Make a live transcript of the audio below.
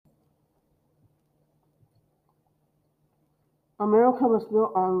America was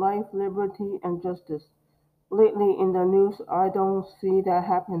built on life, liberty, and justice. Lately in the news, I don't see that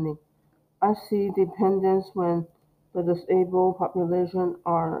happening. I see dependence when the disabled population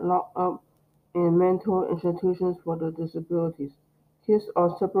are locked up in mental institutions for the disabilities. Kids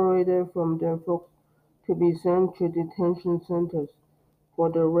are separated from their folks to be sent to detention centers for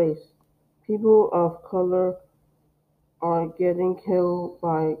their race. People of color are getting killed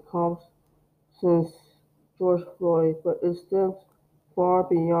by cops since George Floyd, but it steps far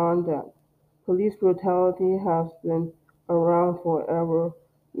beyond that. Police brutality has been around forever,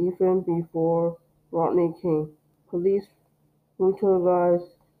 even before Rodney King. Police brutalize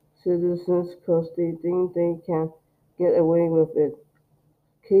citizens because they think they can get away with it.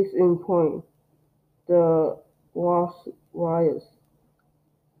 Case in point, the Wasp riots.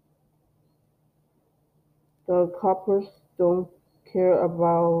 The coppers don't care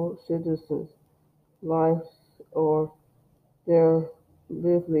about citizens' lives or their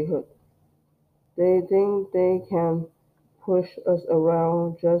livelihood. They think they can push us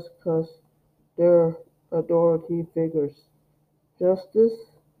around just 'cause they're authority figures.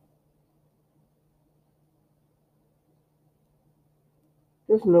 Justice?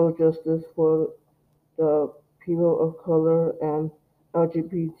 There's no justice for the people of color and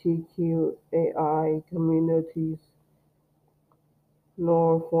LGBTQAI communities,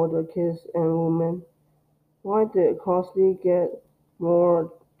 nor for the kids and women. Why did Cosby get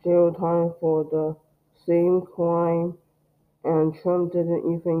more jail time for the same crime and Trump didn't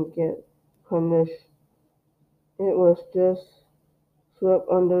even get punished? It was just swept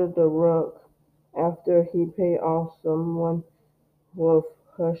under the rug after he paid off someone with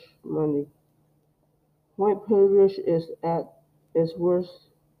hush money. White privilege is at its worst.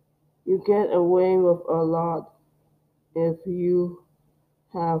 You get away with a lot if you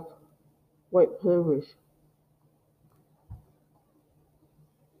have white privilege.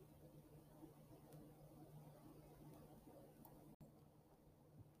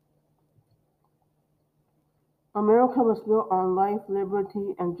 America was built on life,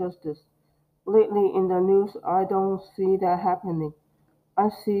 liberty, and justice. Lately in the news, I don't see that happening. I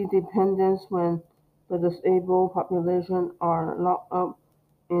see dependence when the disabled population are locked up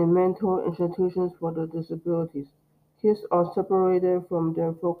in mental institutions for the disabilities. Kids are separated from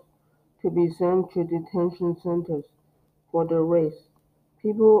their folks to be sent to detention centers for their race.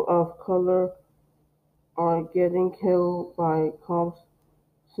 People of color are getting killed by cops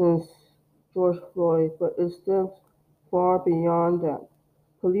since George Floyd, but it steps far beyond that.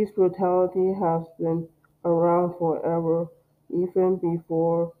 Police brutality has been around forever, even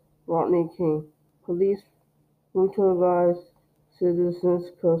before Rodney King. Police brutalize citizens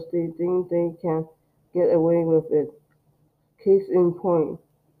because they think they can get away with it. Case in point,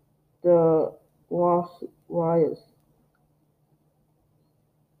 the Wasp riots.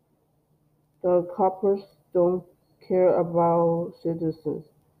 The coppers don't care about citizens'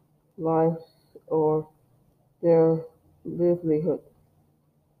 lives or their livelihood.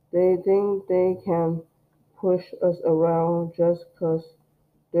 They think they can push us around just 'cause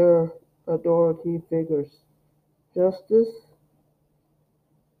they're authority figures. Justice?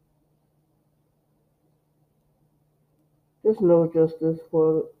 There's no justice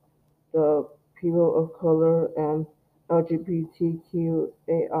for the people of color and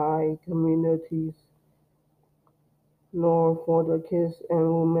LGBTQAI communities, nor for the kids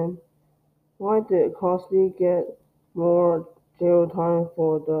and women. Why did Cosby get more jail time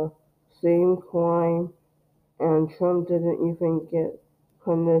for the same crime and Trump didn't even get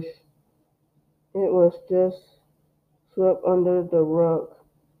punished? It was just swept under the rug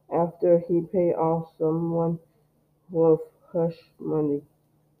after he paid off someone with hush money.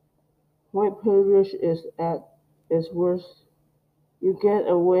 White privilege is at its worst. You get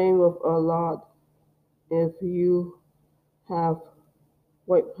away with a lot if you have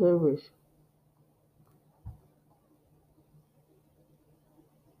white privilege.